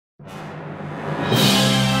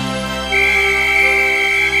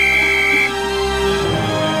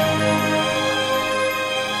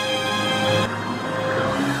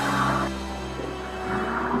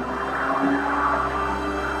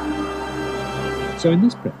So in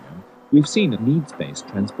this programme, we've seen a needs-based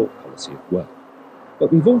transport policy at work,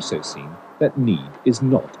 but we've also seen that need is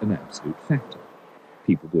not an absolute factor.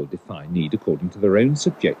 People will define need according to their own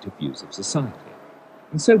subjective views of society.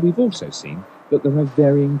 And so we've also seen that there are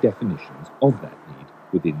varying definitions of that need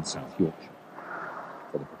within South Yorkshire.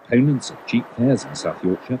 For the proponents of cheap fares in South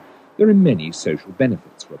Yorkshire, there are many social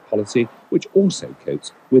benefits for a policy which also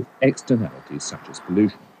copes with externalities such as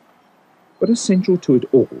pollution. But essential to it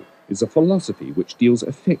all is a philosophy which deals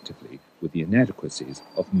effectively with the inadequacies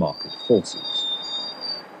of market forces.